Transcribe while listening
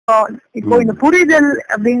இப்போ இந்த புரிதல்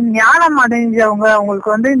அப்படின்னு ஞானம் அடைஞ்சவங்க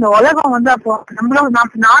அவங்களுக்கு வந்து இந்த உலகம் வந்து அப்போ நம்மளும்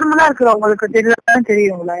நார்மலா இருக்கிறவங்களுக்கு தெரியலன்னு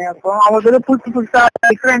தெரியுங்களா? அப்போ அவங்களுக்கு புதுசு புதுசா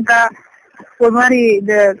டிஃப்ரெண்டா ஒரு மாதிரி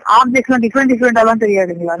இந்த ஆப்ஜெக்ட்ஸ் எல்லாம் டிஃப்ரெண்டா எல்லாம்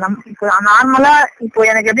தெரியாதுங்களா? இப்போ நார்மலா இப்போ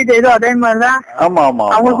எனக்கு எப்படி தெரியுதோ அதே மாதிரிதான்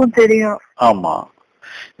அவங்களுக்கும் தெரியும். ஆமா,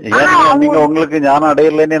 நீங்க உங்களுக்கு ஞானம்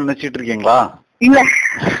அடையலன்னு நினைச்சிட்டு இருக்கீங்களா? இல்ல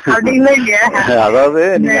அப்படி இல்லைங்க. அதாவது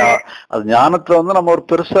நீங்க அது ஞானத்தை வந்து நம்ம ஒரு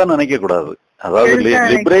பெருசா நினைக்க கூடாது. அதாவது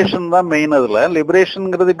லிபரேஷன் தான் மெயின். அதுல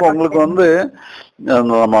லிபரேஷன்ங்கிறது இப்ப உங்களுக்கு வந்து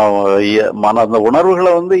நம்ம அந்த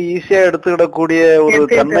உணர்வுகளை வந்து ஈஸியா எடுத்துக்கிடக்கூடிய ஒரு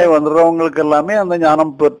தன்மை வந்துடுறவங்களுக்கு எல்லாமே அந்த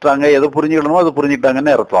ஞானம் பெற்றாங்க, எதை புரிஞ்சுக்கணுமோ அதை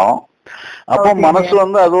புரிஞ்சுக்கிட்டாங்கன்னு அர்த்தம். அப்போ மனசு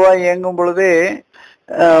வந்து அதுவா இயங்கும் பொழுதே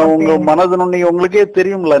உங்க மனது நீங்க உங்களுக்கே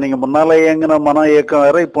தெரியும்ல, நீங்க முன்னால இயங்கின மன இயக்கம்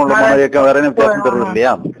வேற இப்போ உள்ள மன இயக்கம் வேறன்னு வித்தியாசம் தருது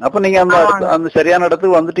இல்லையா? அப்ப நீங்க அந்த சரியான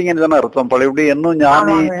இடத்துக்கு வந்துட்டீங்கன்னு தானே அர்த்தம். பல இப்படி இன்னும்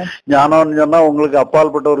ஞானம்னு சொன்னா உங்களுக்கு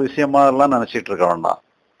அப்பால்பட்ட ஒரு விஷயமா எல்லாம் நினைச்சிட்டு இருக்க வேண்டாம்.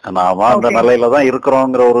 நாம அந்த நிலையில தான்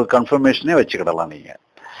இருக்கிறோங்கிற ஒரு கன்ஃபர்மேஷனே வச்சுக்கிடலாம் நீங்க.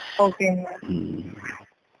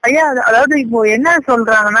 ஐயா, அதாவது இப்போ என்ன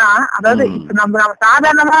சொல்றாங்கன்னா, அதாவது இப்ப நம்ம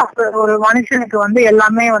சாதாரணமா ஒரு மனுஷனுக்கு வந்து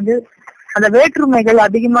எல்லாமே வந்து அந்த வேற்றுமைகள்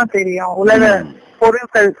அதிகமா தெரியும். உலக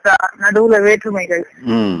பொருட்கள் நடுவுல வேற்றுமைகள்.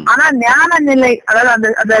 ஆனா ஞான நிலை, அதாவது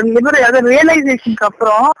அந்த ரியலைசேஷனுக்கு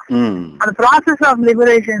அப்புறம் அந்த ப்ராசஸ் ஆஃப்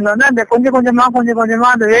லிபரேஷன்ல வந்து அந்த கொஞ்சம் கொஞ்சமா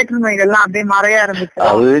அந்த வேற்றுமைகள் எல்லாம் அப்படியே மறைய ஆரம்பிச்சு.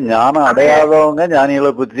 அது ஞானம் அடையாதவங்க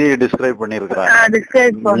ஞானிகளை பத்தி டிஸ்கிரைப்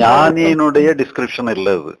பண்ணிருக்காங்க. ஞானியினுடைய டிஸ்கிரிப்ஷன்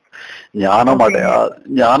இல்ல அது. ஞானம்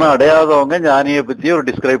அடையாதவங்க ஞானியை பத்தி ஒரு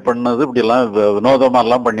டிஸ்கிரைப் பண்ணது இப்படி எல்லாம் வினோதமா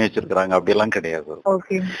எல்லாம் பண்ணி வச்சிருக்காங்க. அப்படி எல்லாம் கிடையாது.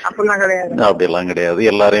 அப்படி எல்லாம் கிடையாது.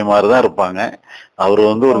 எல்லாரையும் மாதிரிதான் இருப்பாங்க. அவரு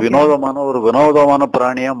வந்து ஒரு வினோதமான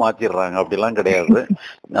பிராணியா மாத்திடுறாங்க. அப்படி எல்லாம் கிடையாது.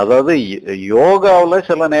 அதாவது யோகாவில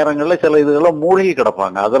சில நேரங்கள்ல சில இதுகள்லாம் மூழ்கி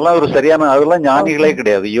கிடப்பாங்க. அதெல்லாம் ஒரு அதெல்லாம் ஞானிகளே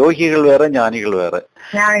கிடையாது. யோகிகள் வேற, ஞானிகள் வேற.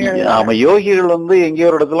 ஆமா, யோகிகள் வந்து எங்கேயோ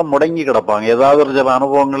ஒரு இடத்துல முடங்கி கிடப்பாங்க. ஏதாவது ஒரு சில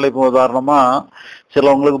அனுபவங்கள், இப்போ உதாரணமா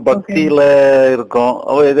சிலவங்களுக்கு பக்தியில இருக்கும்,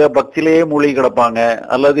 ஏதோ பக்தியிலேயே மூழ்கி கிடப்பாங்க,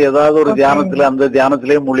 அல்லது ஏதாவது ஒரு தியானத்துல அந்த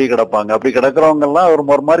தியானத்திலேயே மூழ்கி கிடப்பாங்க. அப்படி கிடக்கிறவங்க எல்லாம்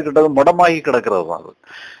ஒரு மாதிரி கிட்டது முடமாகி கிடக்கிறது தான் அது.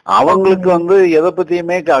 அவங்களுக்கு வந்து எதை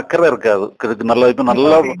பத்தியுமே அக்கறை இருக்காது.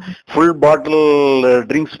 நல்லா ஃபுல் பாட்டில்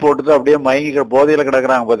ட்ரிங்க்ஸ் போட்டுட்டு அப்படியே மயங்கி போதையில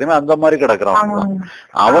கிடக்குறாங்க பாத்தீங்கன்னா, அந்த மாதிரி கிடக்குறவங்க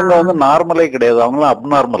அவங்க வந்து நார்மலே கிடையாது. அவங்களாம்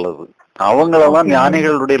அப்நார்மல். அது அவங்களெல்லாம்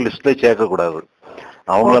ஞானிகளுடைய லிஸ்ட்ல சேர்க்க கூடாது.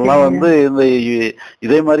 அவங்களெல்லாம் வந்து இந்த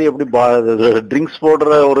இதே மாதிரி எப்படி ட்ரிங்க்ஸ்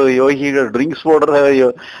போடுற ஒரு யோகிகள், ட்ரிங்க்ஸ் போடுற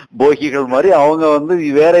போகிகள் மாதிரி அவங்க வந்து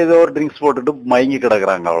வேற ஏதோ ஒரு ட்ரிங்க்ஸ் போட்டுட்டு மயங்கி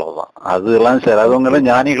கிடக்குறாங்க. அவ்வளவுதான். அதெல்லாம் சரி, அவங்க எல்லாம்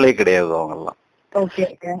ஞானிகளே கிடையாது. அவங்க எல்லாம்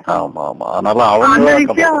ஆமா ஆமா. அதனால அந்த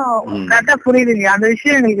விஷயம் கரெக்டா புரியுதுங்க. அந்த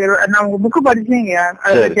விஷயம் எனக்கு நான் உங்க புக்கு படிச்சீங்க,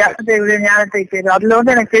 ஞானத்தை பேரு, அதுல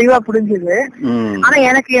வந்து எனக்கு தெளிவா புரிஞ்சுது. ஆனா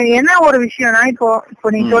எனக்கு என்ன ஒரு விஷயம்னா, இப்போ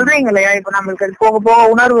நீங்க சொல்றீங்க இல்லையா, இப்ப நம்மளுக்கு போக போக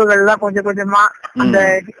உணர்வுகள் எல்லாம் கொஞ்சம் கொஞ்சமா அந்த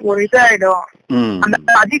ஒரு இதாயிடும், அந்த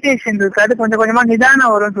அஜிடேஷன் இருக்காது, கொஞ்சம் கொஞ்சமா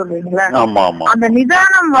நிதானம் வரும்னு சொல்றீங்களா? அந்த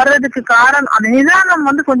நிதானம் வர்றதுக்கு காரணம், அந்த நிதானம்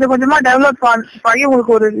வந்து கொஞ்சம் கொஞ்சமா டெவலப் ஆகி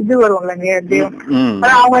உங்களுக்கு ஒரு இது வருவாங்க எப்படியும்.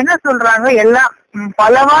 அவங்க என்ன சொல்றாங்க, எல்லாம்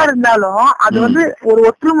பலவா இருந்தாலும் அது வந்து ஒரு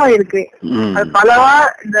ஒற்றுமை இருக்கு. அது பலவா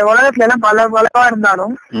இந்த உலகத்துல எல்லாம் பலவா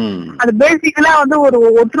இருந்தாலும் அது பேசிக்கலா வந்து ஒரு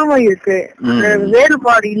ஒற்றுமை இருக்கு,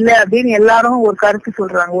 வேறுபாடு இல்ல அப்படின்னு எல்லாரும் ஒரு கருத்து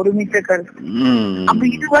சொல்றாங்க, ஒருமித்த கருத்து. அப்ப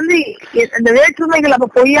இது வந்து இந்த வேற்றுமைகள்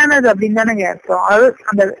அப்ப பொய்யானது அப்படின்னு தானே அர்த்தம். அது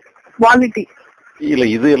அந்த குவாலிட்டி இல்ல,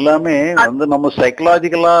 இது எல்லாமே வந்து நம்ம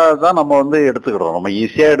சைக்கலாஜிக்கலா தான் நம்ம வந்து எடுத்துக்கிறோம். நம்ம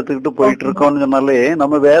ஈஸியா எடுத்துக்கிட்டு போயிட்டு இருக்கோம்னு சொன்னாலே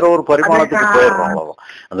நம்ம வேற ஒரு பரிமாணத்துக்கு போயிடுறோம். அவ்வளவுதான்.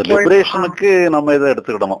 அந்த லிபரேஷனுக்கு நம்ம இதை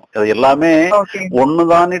எடுத்துக்கிடணும். அது எல்லாமே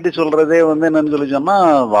ஒண்ணுதான்ட்டு சொல்றதே வந்து என்னன்னு சொல்லி சொன்னா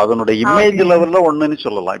அதனுடைய இமேஜ் லெவல்ல ஒண்ணுன்னு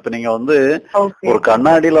சொல்லலாம். இப்ப நீங்க வந்து ஒரு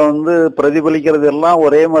கண்ணாடியில வந்து பிரதிபலிக்கிறது எல்லாம்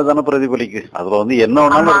ஒரே மாதிரி தானே பிரதிபலிக்கு. அதுல வந்து என்ன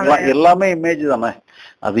ஒண்ணாலும் இருக்கலாம், எல்லாமே இமேஜ் தானே.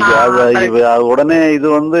 அது உடனே இது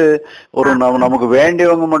வந்து ஒரு நமக்கு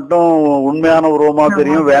வேண்டியவங்க மட்டும் உண்மையான உருவமா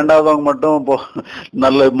தெரியும், வேண்டாதவங்க மட்டும்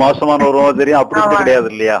நல்ல மோசமான உருவமா தெரியும், அப்படி கிடையாது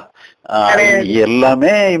இல்லையா?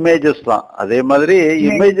 எல்லாமே இமேஜஸ் தான். அதே மாதிரி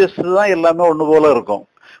இமேஜஸ் தான் எல்லாமே ஒண்ணு போல இருக்கும்.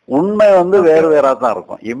 உண்மை வந்து வேறு வேறா தான்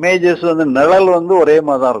இருக்கும். இமேஜஸ் வந்து நிழல் வந்து ஒரே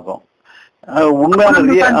மாதிரி தான் இருக்கும்.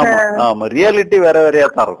 உண்மையான ரியாலிட்டி வேற வேறையா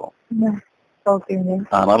தான் இருக்கும்.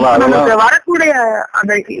 வரக்கூடிய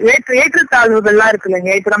அந்த ஏற்றத்தாழ்வுகள்லாம் இருக்கு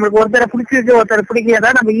இல்லைங்க. இப்ப நம்மளுக்கு ஒருத்தரை பிடிச்சிருக்கு, ஒருத்தரை பிடிக்காதா,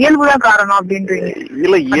 நம்ம இயல்புதான் காரணம் அப்படின்றீங்க?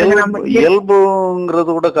 இல்ல, இயல்புங்கிறது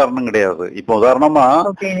கூட காரணம் கிடையாது. இப்ப உதாரணமா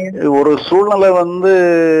ஒரு சூழ்நிலை வந்து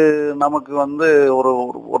நமக்கு வந்து ஒரு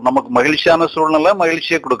நமக்கு மகிழ்ச்சியான சூழ்நிலை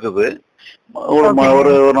மகிழ்ச்சியை கொடுக்குது.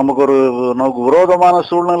 நமக்கு விரோதமான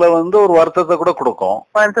சூழ்நிலை வந்து ஒரு வருத்தத்தை கூட கொடுக்கும்.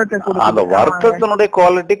 அந்த வருத்தத்தினுடைய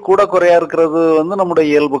குவாலிட்டி கூட குறையா இருக்கிறது வந்து நம்முடைய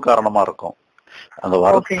இயல்பு காரணமா இருக்கும். அந்த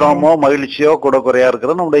வருத்தமோ மகிழ்ச்சியோ கூட குறையா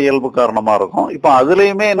இருக்கிறது நம்முடைய இயல்பு காரணமா இருக்கும். இப்ப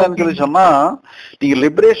அதுலயுமே என்னன்னு சொல்லி சொன்னா, நீங்க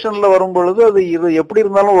லிபரேஷன்ல வரும் பொழுது அது இது எப்படி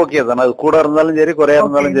இருந்தாலும் ஓகே தானே, அது கூட இருந்தாலும் சரி குறையா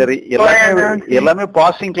இருந்தாலும் சரி, எல்லாமே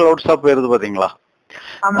பாசிங் கிளவுட்ஸா போயிருது பாத்தீங்களா.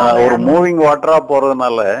 ஒரு மூவிங் வாட்டரா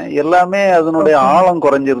போறதுனால எல்லாமே அதனுடைய ஆழம்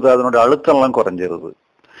குறைஞ்சிருது, அதனுடைய அழுத்தம் எல்லாம் குறைஞ்சிருது.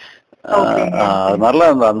 அதனால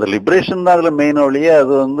அந்த லிபரேஷன் தான் அதுல மெயின் ஒழிய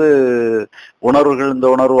அது உணர்வுகள் இந்த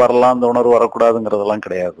உணர்வு வரலாம் இந்த உணர்வு வரக்கூடாதுங்கிறதெல்லாம்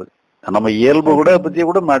கிடையாது. நம்ம இயல்பு கூட பத்தி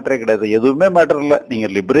கூட மேட்டரே கிடையாது, எதுவுமே மேட்டர் இல்ல. நீங்க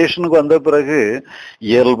லிபரேஷனுக்கு வந்த பிறகு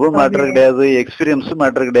இயல்பு மேட்டர் கிடையாது, எக்ஸ்பீரியன்ஸ்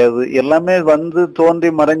மேட்டர் கிடையாது, எல்லாமே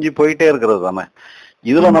தோன்றி மறைஞ்சு போயிட்டே இருக்கிறது தானே.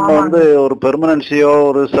 இதுல நம்ம ஒரு பெர்மனன்சியோ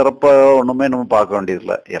ஒரு சிறப்போ ஒண்ணுமே நம்ம பார்க்க வேண்டியது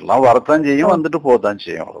இல்ல, எல்லாம் வரத்தான் செய்யும், வந்துட்டு போதான்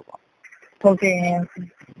செய்யும், அவ்வளவுதான்.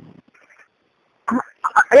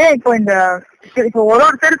 இப்போ இப்போ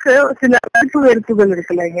ஒருத்தருக்கு சில வெறுப்புகள்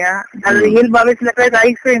இருக்கு இல்லைங்க, அது இயல்பாவே. சில பேருக்கு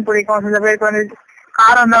ஐஸ்கிரீம் பிடிக்கும், சில பேருக்கு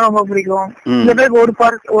காரம் தான் ரொம்ப பிடிக்கும், சில பேருக்கு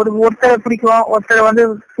ஒருத்தரை பிடிக்கும், ஒருத்தரை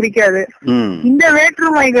பிடிக்காது. இந்த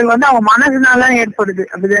வேற்றுமைகள் அவங்க மனசுனால ஏற்படுது,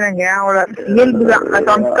 அப்படிதானேங்க? அவங்களோட இயல்புதான்,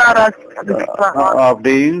 சம்ஸ்காரா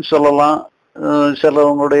அப்படின்னு சொல்லலாம்.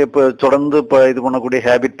 சிலவங்களுடைய இப்ப தொடர்ந்து இது பண்ணக்கூடிய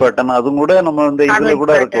ஹேபிட் பேட்டர்ன் அதுவும் கூட நம்ம இதுல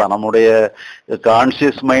கூட இருக்கலாம். நம்முடைய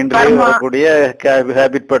கான்சியஸ் மைண்ட்ல வரக்கூடிய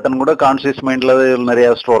ஹேபிட் பேட்டர்ன் கூட கான்சியஸ் மைண்ட்ல நிறைய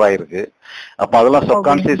ஸ்டோர் ஆயிருக்கு. அப்ப அதெல்லாம்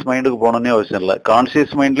சப்கான்சியஸ் மைண்டுக்கு போகணும்னே அவசியம் இல்ல,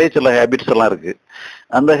 கான்சியஸ் மைண்ட்லயே சில ஹேபிட்ஸ் எல்லாம் இருக்கு.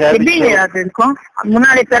 அந்த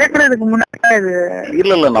முன்னாடி பிறக்கிறதுக்கு முன்னாடி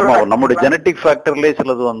இல்ல நம்முடைய ஜெனட்டிக் ஃபேக்டர்லயே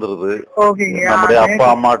சிலது வந்துருது, நம்முடைய அப்பா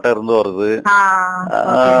அம்மாட்ட இருந்து வருது,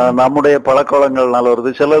 நம்முடைய பழக்க வழக்கங்கள்னால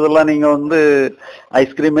வருது. சிலதெல்லாம் நீங்க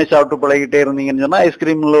ஐஸ்கிரீமே சாப்பிட்டு பழகிட்டே இருந்தீங்கன்னு சொன்னா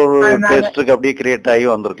ஐஸ்கிரீம்ல ஒரு டேஸ்டுக்கு அப்படியே கிரியேட் ஆகி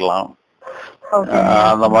வந்திருக்கலாம்.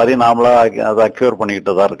 அந்த மாதிரி நாமளா அதை அக்யூர்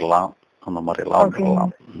பண்ணிக்கிட்டுதான் இருக்கலாம், அந்த மாதிரி எல்லாம்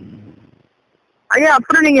வந்துருக்கலாம். ஐயா,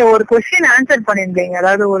 அப்புறம் நீங்க ஒரு கொஸ்டின் ஆன்சர் பண்ணிருந்தீங்க,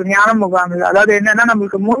 அதாவது ஒரு ஞான முகாமில், அதாவது என்னன்னா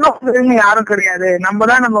நம்மளுக்கு முன்னோர்கள் யாரும் கிடையாது, நம்ம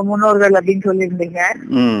தான் நம்ம முன்னோர்கள் அப்படின்னு சொல்லியிருந்தீங்க.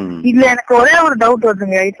 இதுல எனக்கு ஒரே ஒரு டவுட்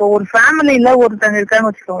வருதுங்க. இப்போ ஒரு ஃபேமிலில ஒருத்தங்க இருக்காங்க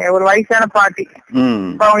வச்சுக்கோங்க, ஒரு வயசான பாட்டி,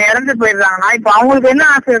 இப்ப அவங்க இறந்து போயிடுறாங்கன்னா இப்ப அவங்களுக்கு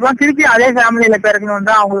என்ன ஆசை இருக்கும், திருப்பி அதே ஃபேமிலியில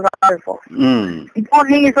பிறக்கணும் தான் அவங்களுக்கு ஆசை இருக்கும். இப்போ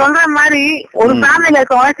நீங்க சொல்ற மாதிரி ஒரு ஃபேமிலியில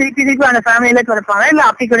இருக்கவங்க திருப்பி அந்த ஃபேமிலியில பிறப்பாங்க, இல்ல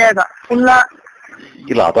அப்படி கிடையாதா ஃபுல்லா?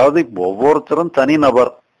 இல்ல, அதாவது ஒவ்வொருத்தரும் தனி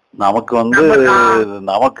நபர். நமக்கு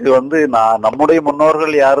நம்முடைய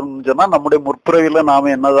முன்னோர்கள் யாருன்னு சொன்னா நம்முடைய முற்பிறவில நாம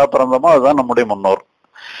என்னதான் பிறந்தோமோ அதுதான் நம்முடைய முன்னோர்.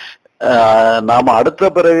 நாம அடுத்த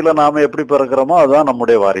பிறவில நாம எப்படி பிறக்கிறோமோ அதுதான்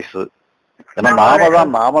நம்முடைய வாரிசு. ஏன்னா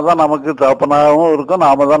நாம தான் நமக்கு தகப்பனாகவும் இருக்கோம்,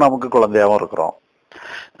 நாம தான் நமக்கு குழந்தையாவும் இருக்கிறோம்.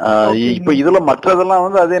 இப்ப இதுல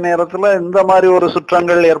மற்றதெல்லாம் அதே நேரத்துல இந்த மாதிரி ஒரு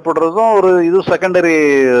சுற்றங்கள் ஏற்படுறதும் இது செகண்டரி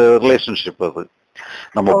ரிலேஷன்ஷிப். அது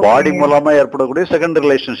நம்ம பாடி மூலமா ஏற்படக்கூடிய செகண்டரி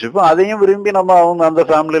ரிலேஷன்ஷிப். அதையும் விரும்பி நம்ம அந்த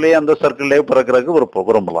ஃபேமிலிலேயே அந்த சர்க்கிள்லயே பிறக்கிறதுக்கு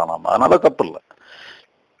விரும்பலாம் நம்ம, அதனால தப்பு இல்லை.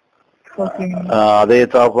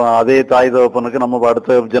 அதே தாய் தகப்பனுக்கு நம்ம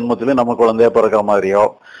அடுத்த ஜென்மத்திலயும் நம்ம குழந்தைய பிறக்கிற மாதிரியோ,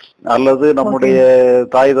 அல்லது நம்முடைய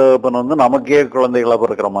தாய் தகப்பன் நமக்கே குழந்தைகளா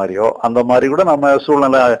பிறக்கிற மாதிரியோ, அந்த மாதிரி கூட நம்ம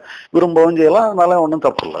சூழ்நிலை விரும்பவும் செய்யலாம், அதனால ஒன்றும்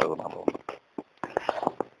தப்பு இல்லை. அதனால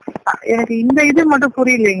எனக்கு இந்த இது மட்டும்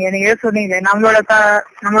புரியலைங்க, நீங்க சொன்னீங்க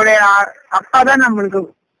நம்மளுடைய அப்பா தான் நம்மளுக்கு,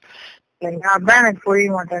 அதான் எனக்கு புரிய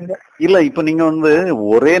மாட்டேங்குது. இல்ல, இப்ப நீங்க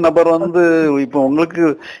ஒரே நபர் இப்ப உங்களுக்கு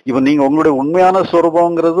இப்ப நீங்க உங்களுடைய உண்மையான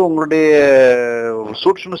சொரூபம்ங்கிறது உங்களுடைய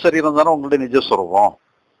சூட்சும சரீரம் தானே உங்களுடைய நிஜ சொரூபம்.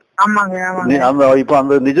 ஆமாங்க. இப்ப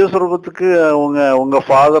அந்த நிஜ சொரூபத்துக்கு உங்க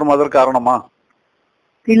ஃபாதர் மதர் காரணமா?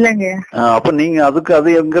 இல்லங்க. அப்ப நீங்க அது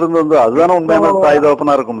எங்க இருந்து அதுதானே உண்மையான தாய்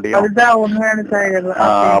தகப்பனா இருக்க முடியும்.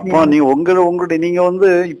 அப்போ உங்களுடைய நீங்க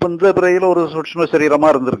இப்ப இந்த பிறவியில ஒரு சூட்சும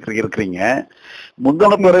சரீரமா இருக்கிறீங்க,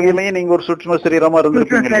 முந்தின பிறவிலையும் நீங்க ஒரு சூட்சும சரீரமா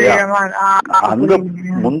இருந்திருக்கீங்க இல்லையா? அந்த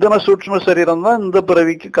முந்தின சூட்சும சரீரம் தான் இந்த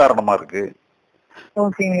பிறவிக்கு காரணமா இருக்கு.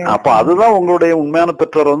 அப்ப அதுதான் உங்களுடைய உண்மையான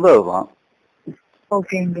பெற்றோர் அதுதான்.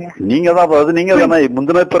 நீங்க தான் நீங்க தானே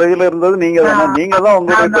முந்தின பிறவில இருந்தது, நீங்க தான்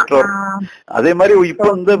உங்களுடைய பெற்றோர். அதே மாதிரி இப்ப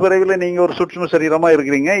இந்த பிறவில நீங்க ஒரு சூட்சும சரீரமா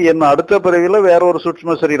இருக்கிறீங்க, என்ன அடுத்த பிறவில வேற ஒரு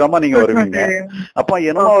சூட்சும சரீரமா நீங்க வருவீங்க. அப்ப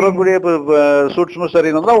என்ன வரக்கூடிய சூட்சும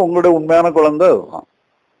சரீரம் தான் உங்களுடைய உண்மையான குழந்தை, அதுதான்.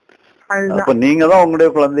 அப்ப நீங்க தான் உங்களுடைய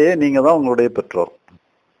குழந்தையே, நீங்க தான் உங்களுடைய பெற்றோர்.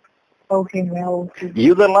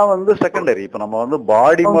 இதெல்லாம் செகண்டரி. இப்ப நம்ம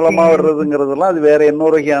பாடி மூலமா வர்றதுங்கிறதுலாம் அது வேற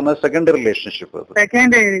இன்னொரு வகையான செகண்டரி ரிலேஷன்ஷிப்.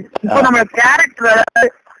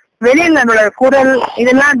 வெளியில நம்மளோட குரல்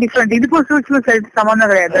இதெல்லாம் டிஃபரெண்ட், இதுக்கும் சூட்சும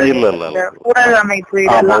சம்பந்தம் கிடையாது. இல்ல குரல் அமைப்பு,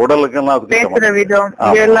 உடலுக்கெல்லாம் பேசுற விதம்,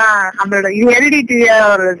 இதெல்லாம் நம்மளோட ஹெரிடிட்டியா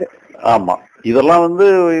வருது. ஆமா, இதெல்லாம்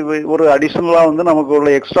ஒரு அடிஷனலா நமக்கு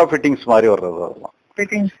உள்ள எக்ஸ்ட்ரா ஃபிட்டிங்ஸ் மாதிரி வர்றது. அதெல்லாம்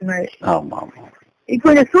ஃபிட்டிங்ஸ் மாதிரி. ஆமா ஆமா. இப்போ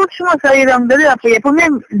இந்த சூட்சும சரீரம்ன்றது அப்ப எப்பவுமே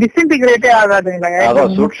டிஸ்இன்டிகிரேட்டே ஆகாதுங்களா?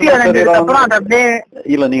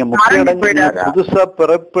 இல்ல நீங்க முக்தி அடைஞ்சு புதுசா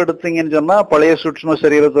பிறப்பெடுத்தீங்கன்னு சொன்னா பழைய சூட்சும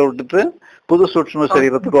சரீரத்தை விட்டுட்டு புது சூட்சும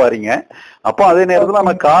சரீரத்துக்கு வாரீங்க. அப்போ அதே நேரத்துல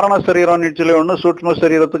நம்ம காரண சரீரம் சொல்லி ஒண்ணு சூட்சும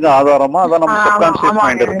சரீரத்துக்கு ஆதாரமா அதான் நம்ம சப்கான்சியஸ்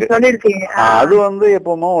மைண்ட் இருக்கு. அது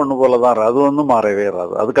எப்பவுமே ஒண்ணு போலதான், அது மாறவே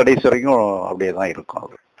வராது. அது கடைசி வரைக்கும் அப்படியேதான் இருக்கும்.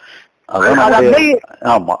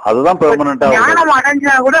 ஆமா, அதுதான் பெர்மனண்டா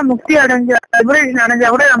அடைஞ்சா கூட முக்தி அடைஞ்சா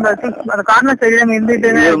கூட நம்ம காரண சரீரம்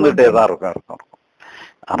இருந்துட்டே தான் இருக்கும்.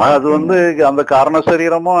 ஆனா அது அந்த காரண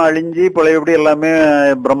சரீரமும் அழிஞ்சு பழையபடி எல்லாமே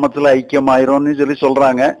பிரம்மத்துல ஐக்கியமாயிரும்னு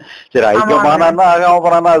சொல்றாங்க. சரி, ஐக்கியமானா ஆகாம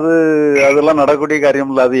போறானா அதெல்லாம் நடக்கக்கூடிய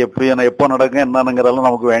காரியம் இல்ல. அது எப்போ நடக்கும் என்னங்கிறதெல்லாம்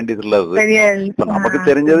நமக்கு வேண்டியது இல்ல. அது இப்ப நமக்கு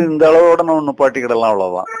தெரிஞ்சது இந்த அளவோட நம்ம நிப்பாட்டிக்கிடலாம்,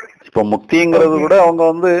 அவ்வளவுதான். இப்ப முக்திங்கிறது கூட அவங்க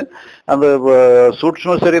அந்த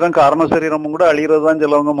சூட்சும சரீரம் காரண சரீரமும் கூட அழியறதுதான்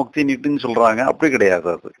சிலவங்க முக்தி நீட்டுன்னு சொல்றாங்க. அப்படி கிடையாது.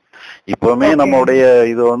 அது இப்பவுமே நம்மளுடைய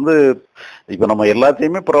இது இப்ப நம்ம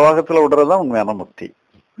எல்லாத்தையுமே பிரவாகத்துல விடுறதுதான் உண்மையான முக்தி.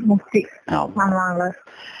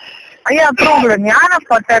 ஐயா, அப்புறம் உங்களோட ஞான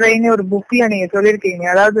பட்டறைன்னு ஒரு புக்ல நீங்க சொல்லிருக்கீங்க.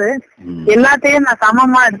 அதாவது எல்லாத்தையும் நான்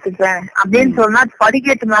சமமா எடுத்துப்பேன் அப்படின்னு சொன்னா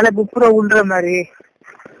படிக்கட்டு மேல புப்புற உள்ற மாதிரி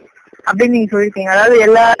அப்படின்னு நீங்க சொல்லிருக்கீங்க. அதாவது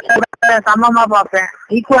எல்லா சமமா பாப்பேன்,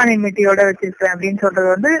 ஈக்குவானிமிட்டியோட வச்சிருப்பேன் அப்படின்னு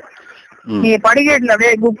சொல்றது நீங்க படிக்கட்டுல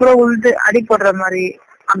அப்படியே புப்புற உள்ட்டு அடிப்படுற மாதிரி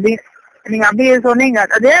அப்படி நீங்க அப்படியே சொன்னீங்க.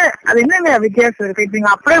 அது என்ன வித்தியாசம் இருக்கு? இப்ப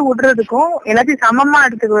நீங்க அப்படியே விடுறதுக்கும் எல்லாத்தையும் சமமா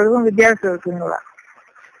எடுத்துக்கிறதுக்கும் வித்தியாசம் இருக்குங்களா?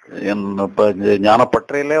 இப்ப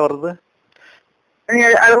ஞானப்பற்றையிலே வருது.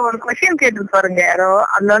 அது ஒரு கொஸ்டின் கேட்டு பாருங்க யாரோ.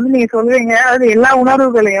 அதுல நீங்க சொல்லுவீங்க, அதாவது எல்லா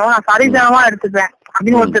உணர்வுகளையும் நான் சரிசமமா எடுத்துப்பேன்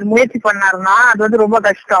அப்படின்னு ஒருத்தர் முயற்சி பண்ணாருன்னா அது ரொம்ப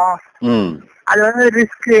கஷ்டம், அது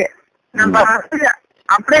ரிஸ்க், நம்ம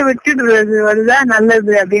அப்படியே விட்டுடுறது அதுதான்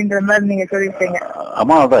நல்லது அப்படின்ற மாதிரி நீங்க சொல்லிட்டீங்க.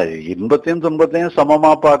 ஆமா, அதான் இன்பத்தையும் துன்பத்தையும்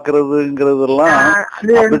சமமா பாக்குறதுங்கிறது எல்லாம்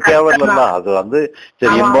அது தேவையில்ல. அது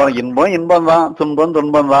சரி, இன்பம் தான்,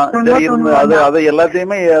 துன்பம் தான். சரி, அதை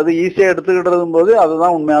எல்லாத்தையுமே அது ஈஸியா எடுத்துக்கிட்டதும் போது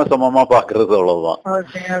அதுதான் உண்மையா சமமா பாக்குறது, அவ்வளவுதான்.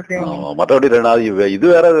 மற்றபடி இது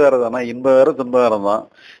வேற தானே. இன்பம் வேற துன்பம் வேற தான்.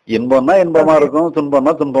 இன்பம்னா இன்பமா இருக்கும்,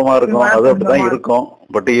 துன்பம்னா துன்பமா இருக்கும். அது அப்படிதான் இருக்கும்.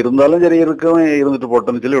 பட் இருந்தாலும் சரி இருந்துட்டு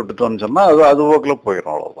போட்டோம்னு சொல்லி விட்டுட்டோம்னு சொன்னா அது போக்குல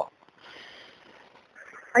போயிடும், அவ்வளவுதான்.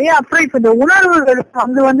 ஐயா, அப்புறம் இப்ப இந்த உணர்வுகள்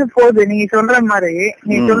போகுது நீங்க சொல்ற மாதிரி.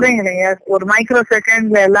 நீங்க சொல்றீங்க இல்லையா, ஒரு மைக்ரோ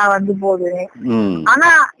செகண்ட்ல எல்லாம் போகுது. ஆனா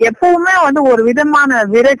எப்பவுமே ஒரு விதமான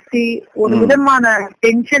விரக்தி, ஒரு விதமான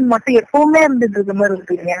டென்ஷன் மட்டும் எப்பவுமே இருந்துட்டு இருக்க மாதிரி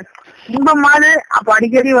இருக்குங்க. இன்பமாவது அப்ப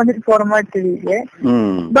அடிக்கடி போற மாதிரி தெரியுது.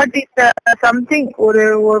 பட் இந்த சம்திங் ஒரு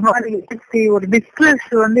மாதிரி விரக்தி, ஒரு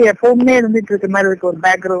டிஸ்ட்ரெஸ் எப்பவுமே இருந்துட்டு இருக்க மாதிரி இருக்கு ஒரு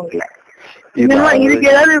பேக்ரவுண்ட்ல. இதுக்கு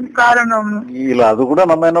ஏதாவது காரணம் இல்ல? அது கூட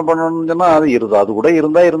நம்ம என்ன பண்ணணும்னு சொன்னா அது கூட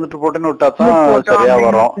இருந்தா இருந்துட்டு போட்டுன்னு விட்டாதான் சரியா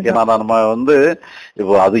வரும். ஏன்னா நம்ம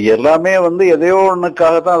இப்போ அது எல்லாமே எதையோ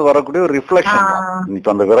ஒண்ணுக்காகத்தான் அது வரக்கூடிய ஒரு ரிஃப்ளெக்ஷன் தான்.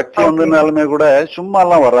 இப்ப அந்த விரக்தி நாலுமே கூட சும்மா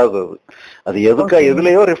எல்லாம் வராது. அது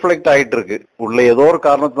எதுலயோ ரிஃப்ளெக்ட் ஆயிட்டு இருக்கு, உள்ள ஏதோ ஒரு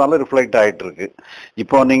காரணத்தினால ரிஃப்ளெக்ட் ஆயிட்டு இருக்கு.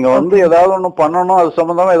 இப்போ நீங்க ஏதாவது ஒண்ணு பண்ணணும், அது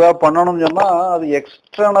சம்பந்தமா ஏதாவது பண்ணணும்னு சொன்னா அது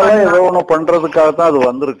எக்ஸ்டர்னலா ஏதோ ஒண்ணு பண்றதுக்காகத்தான் அது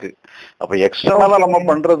வந்திருக்கு. அப்ப எக்ஸ்டர்னலா நம்ம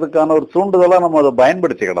பண்றதுக்கான ஒரு தூண்டுதலா நம்ம அதை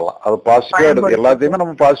பயன்படுத்திக்கிடலாம். அது பாசிட்டிவா எடுத்து எல்லாத்தையுமே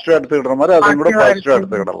நம்ம பாசிட்டிவா எடுத்துக்கிற மாதிரி அதையும் கூட பாசிட்டிவா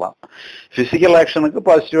எடுத்துக்கிடலாம். பிசிக்கல் ஆக்ஷனுக்கு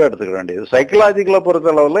பாசிட்டிவா எடுத்துக்க வேண்டியது. சைக்கலாஜிக்கலா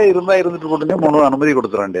பொறுத்த அளவுல இருந்துட்டு போட்டுனே முழு அனுமதி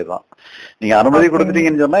கொடுத்துட வேண்டியதுதான். நீங்க அனுமதி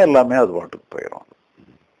கொடுத்துட்டீங்கன்னு சொன்னா எல்லாமே அது பாட்டுக்கு போயிடும்.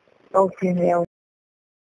 ஓகே.